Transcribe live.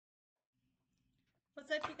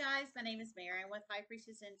What's up, you guys? My name is Mary. I'm with High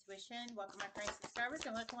Priestess Intuition. Welcome, my friends, subscribers,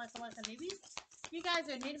 and welcome, newbies. If you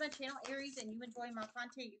guys are new to my channel, Aries, and you enjoy my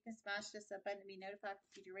content, you can smash this up button to be notified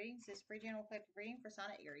for future readings. This free general collective reading for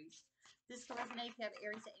sign of Aries. This can resonate if you have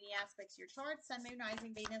Aries in any aspects of your chart. Sun, Moon,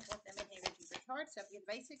 Rising, Venus, with them in the energy of your chart. So if you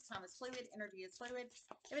get the basics, time is fluid, energy is fluid.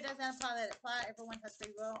 If it doesn't apply, let it apply. Everyone has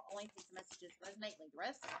free will. Only take the messages resonate, leave the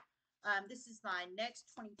rest. This is my next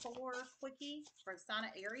 24 quickie for sign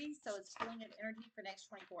of Aries. So it's pulling in energy for next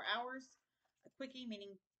 24 hours. A quickie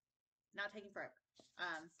meaning not taking forever.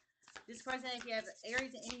 This present, if you have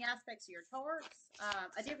Aries in any aspects of your charts.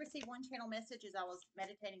 I did receive one channel message as I was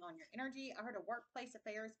meditating on your energy. I heard a workplace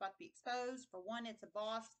affair is about to be exposed. For one, it's a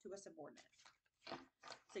boss to a subordinate.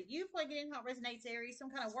 So you plug it in how it resonates, Aries. Some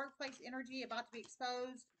kind of workplace energy about to be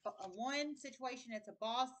exposed. One situation, it's a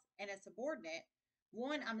boss and a subordinate.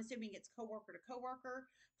 One, I'm assuming it's coworker to coworker.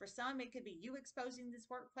 For some, it could be you exposing this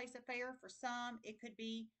workplace affair. For some, it could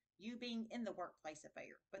be you being in the workplace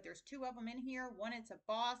affair. But there's two of them in here. One, it's a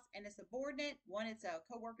boss and a subordinate. One, it's a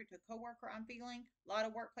coworker to coworker. I'm feeling a lot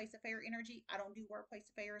of workplace affair energy. I don't do workplace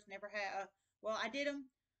affairs. Never have. Well, I did them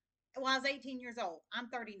when I was 18 years old. I'm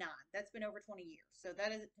 39. That's been over 20 years. So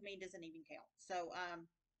that is, to me, doesn't even count. So,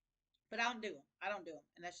 but I don't do them. I don't do them.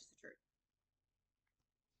 And that's just the truth.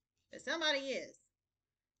 But somebody is.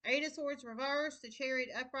 Eight of Swords reversed, the Chariot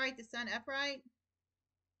upright, the Sun upright.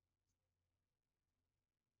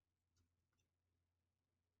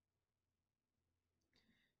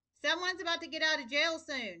 Someone's about to get out of jail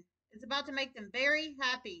soon. It's about to make them very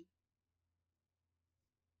happy.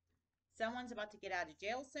 Someone's about to get out of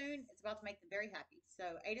jail soon. It's about to make them very happy.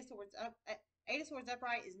 So Eight of Swords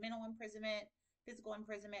upright is mental imprisonment, physical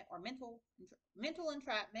imprisonment, or mental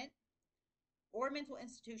entrapment, or mental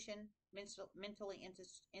institution, mentally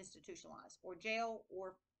institutionalized, or jail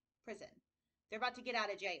or prison. They're about to get out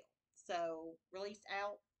of jail. So released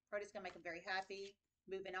out. Heard it's going to make them very happy.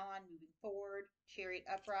 Moving on, moving forward. Chariot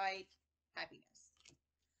upright. Happiness.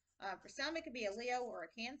 For some, it could be a Leo or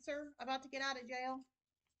a Cancer about to get out of jail.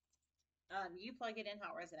 You plug it in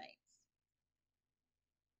how it resonates.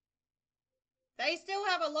 They still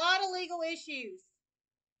have a lot of legal issues.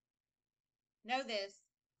 Know this.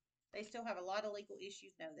 They still have a lot of legal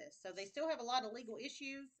issues. Know this. So they still have a lot of legal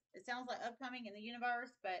issues. It sounds like upcoming in the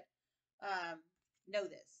universe, but know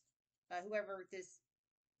this. Whoever this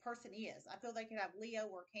person is, I feel they could have Leo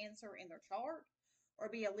or Cancer in their chart, or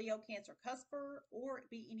be a Leo Cancer cusper, or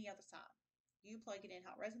be any other sign. You plug it in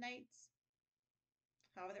how it resonates,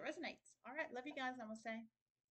 however it resonates. All right, love you guys. I'm gonna say.